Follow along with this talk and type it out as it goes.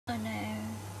Oh no.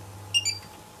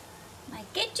 My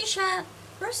kitchen shop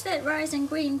roasted rice and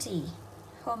green tea.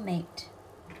 Homemade.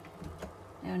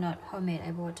 No, not homemade,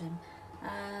 I bought them.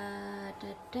 Yeah.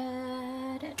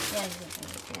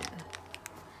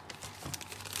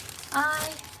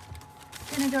 I'm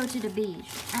gonna go to the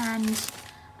beach and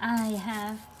I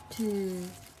have to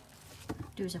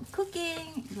do some cooking,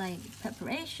 like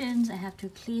preparations. I have to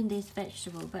clean this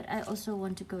vegetable, but I also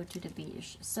want to go to the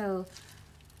beach. So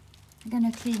I'm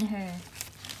gonna clean her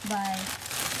by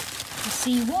the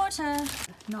seawater,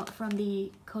 not from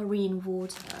the Korean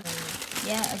water.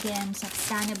 Yeah, again,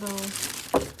 sustainable.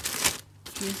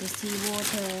 Use the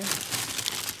seawater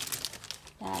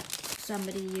that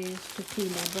somebody used to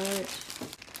clean their boat.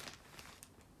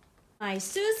 My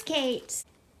suitcase.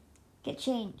 Get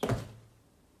changed.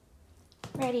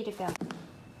 Ready to go.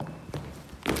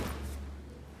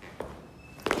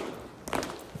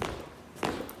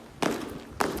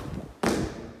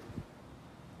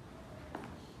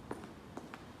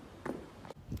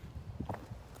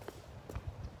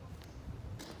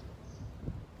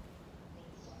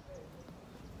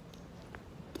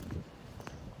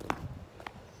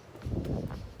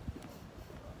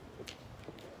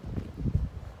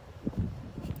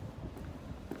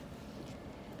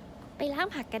ไปล้าง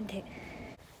ผักกันเถอะ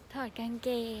ถอดกางเก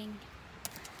ง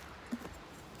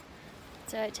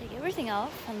So I take everything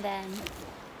off and then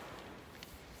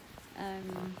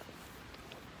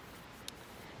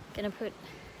gonna put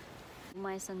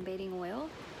my sunbathing oil.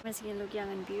 My skin look young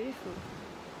and beautiful.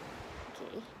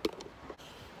 Okay.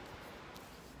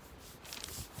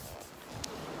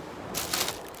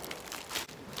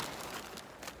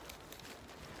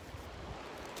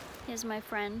 Here's my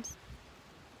friend.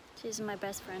 She's my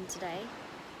best friend today.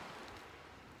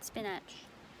 Spinach.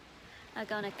 I'm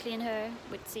gonna clean her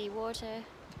with seawater.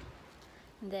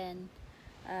 And then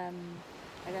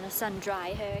I'm gonna sun dry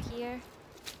her here.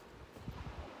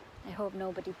 I hope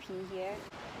nobody pee here.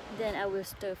 Then I will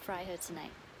stir fry her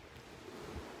tonight.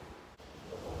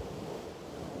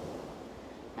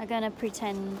 I'm gonna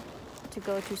pretend to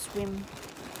go to swim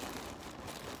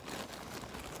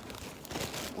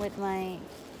with my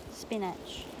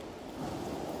spinach.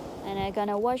 And I'm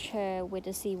gonna wash her with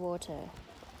the seawater.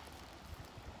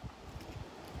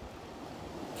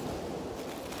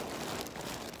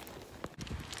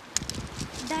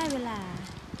 ได้เวลา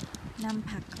นำ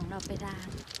ผักของเราไปล้าง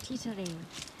ที่ทะเล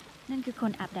นั่นคือค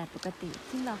นอาบแดดปกติ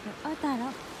ซึ่งเราแบบอ้าวตายแล้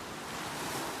ว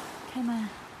ใครมา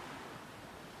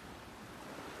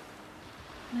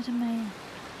ทำไม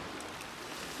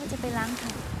เราจะไปล้าง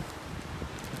ผัก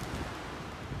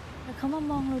แล้วเขามา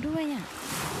มองเราด้วยอ่ะ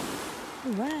ห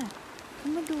รือว่าเขา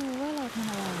มาดูว่าเราทำ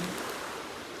อะไร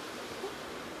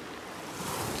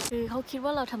คือเขาคิดว่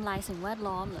าเราทำลายสิ่งแวด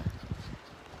ล้อมเหรอ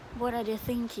What are they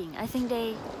thinking? I think they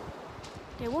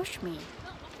watch me.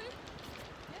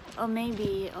 Or maybe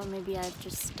I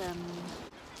just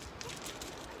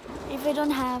if I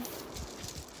don't have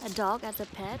a dog as a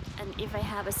pet and if I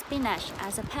have a spinach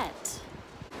as a pet.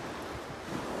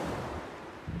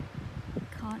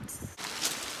 Can't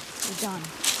be done.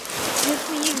 Good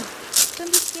for you.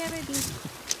 Don't be scared, baby.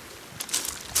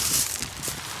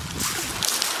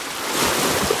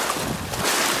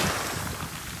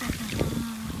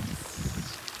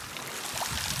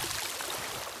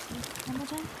 One more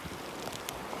time.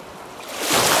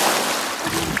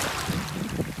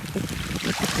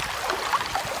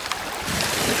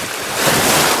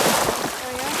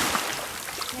 There we go.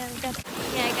 Yeah, we got it.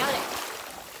 Yeah, I got it.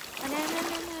 Oh, no.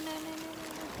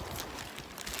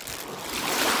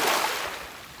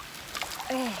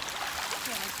 Okay.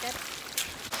 Yeah, I got it.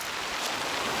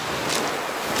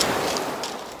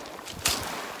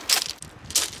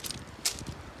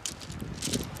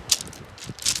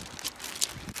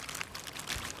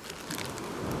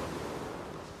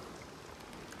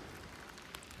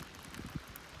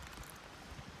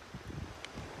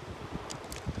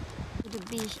 The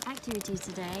beach activity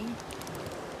today.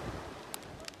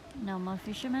 No more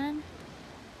fishermen.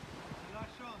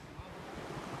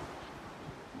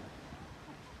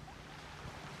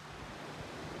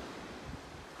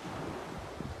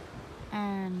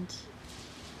 And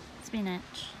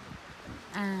spinach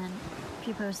and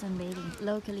people sunbathing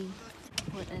locally.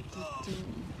 What are they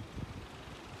doing?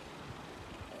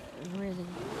 Really,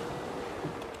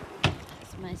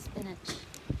 that's my spinach.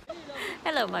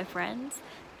 Hello, my friends.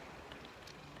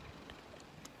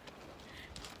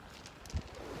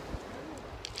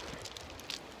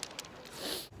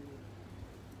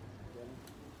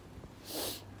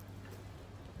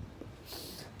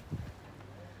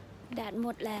แดดหม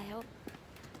ดแล้ว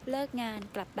เลิกงาน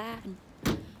กลับบ้าน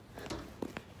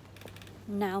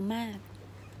หนาวมาก